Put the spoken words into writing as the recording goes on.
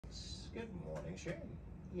Good morning, Sharon.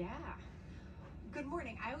 Yeah. Good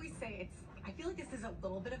morning. I always say I feel like this is a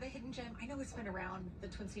little bit of a hidden gem. I know it's been around the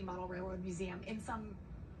Twin City Model Railroad Museum in some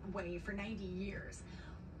way for 90 years.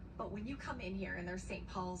 But when you come in here and there's St.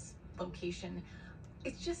 Paul's location,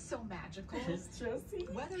 it's just so magical. It's just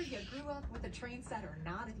Whether you grew up with a train set or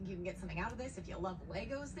not, I think you can get something out of this. If you love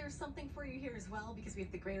Legos, there's something for you here as well, because we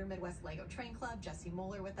have the Greater Midwest Lego Train Club. Jesse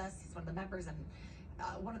Moeller with us. He's one of the members and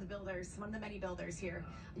one of the builders, one of the many builders here.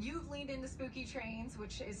 You've leaned into spooky trains,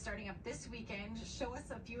 which is starting up this weekend. Show us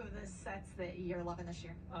a few of the sets that you're loving this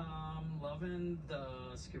year. Loving the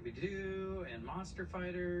Scooby-Doo and Monster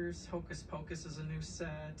Fighters. Hocus Pocus is a new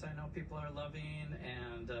set I know people are loving,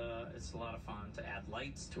 and it's a lot of fun to add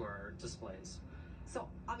lights to our displays. So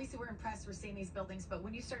obviously we're impressed, we're seeing these buildings, but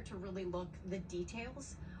when you start to really look, the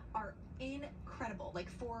details are incredible. Like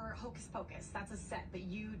for Hocus Pocus, that's a set, but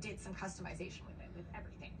you did some customization with it, with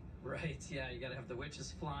everything. Right, yeah, you gotta have the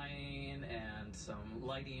witches flying and some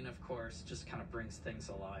lighting, of course, just kind of brings things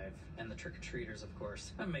alive. And the trick-or-treaters, of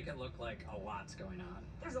course, make it look like a lot's going on.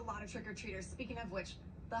 There's a lot of trick-or-treaters. Speaking of which,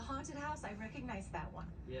 the haunted house, I recognize that one.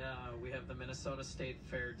 Yeah, we have the Minnesota State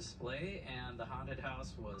Fair display, and the haunted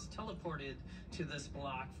house was teleported to this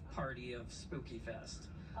block party of Spooky Fest.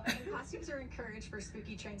 And costumes are encouraged for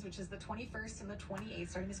spooky trains, which is the 21st and the 28th,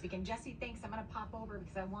 starting this weekend. Jesse, thanks. I'm going to pop over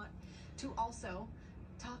because I want to also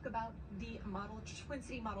talk about the Twin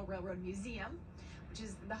City Model Railroad Museum, which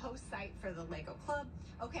is the host site for the Lego Club.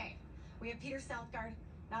 Okay, we have Peter Southgard,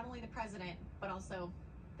 not only the president, but also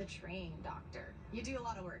the train doctor. You do a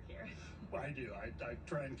lot of work here. Well, I do. I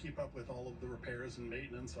try and keep up with all of the repairs and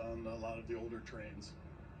maintenance on a lot of the older trains.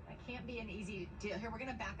 That can't be an easy deal. Here, we're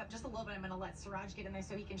going to back up just a little bit. I'm going to let Siraj get in there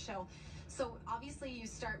so he can show. So obviously you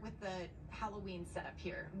start with the Halloween setup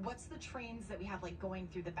here. What's the trains that we have like going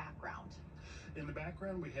through the background? In the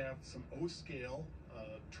background, we have some O-scale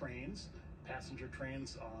trains, passenger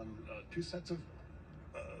trains on two sets of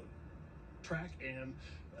track, and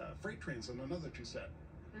freight trains on another two set.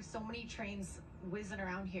 There's so many trains whizzing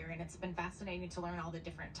around here, and it's been fascinating to learn all the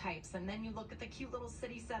different types. And then you look at the cute little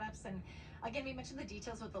city setups, and again, we mentioned the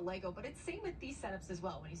details with the Lego, but it's same with these setups as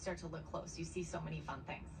well. When you start to look close, you see so many fun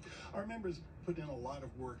things. Our members put in a lot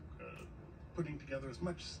of work putting together as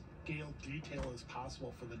much scale detail as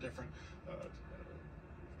possible for the different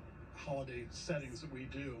holiday settings that we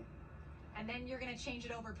do. And then you're going to change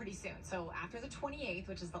it over pretty soon. So after the 28th,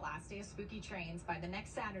 which is the last day of spooky trains, by the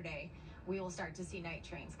next Saturday, we will start to see night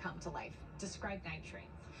trains come to life. Describe night trains.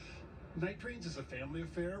 Night trains is a family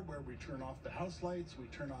affair where we turn off the house lights, we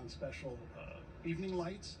turn on special evening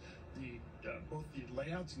lights. Both the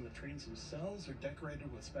layouts and the trains themselves are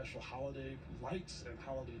decorated with special holiday lights and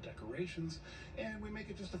holiday decorations, and we make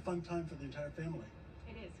it just a fun time for the entire family.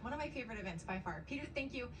 It is one of my favorite events by far. Peter,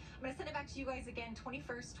 thank you. I'm going to send it back to you guys again,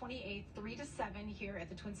 21st, 28th, 3 to 7 here at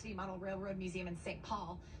the Twin City Model Railroad Museum in St.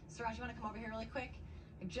 Paul. Siraj, you want to come over here really quick?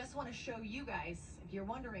 I just want to show you guys, if you're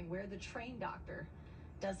wondering where the train doctor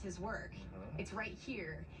does his work, it's right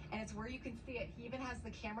here, and it's where you can see it. He even has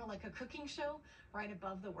the camera like a cooking show right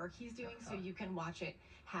above the work he's doing, so you can watch it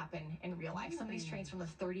happen in real life. Some of these trains from the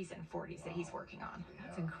 30s and 40s that he's working on.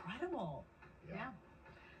 That's incredible. Yeah.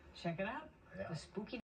 Check it out. The spooky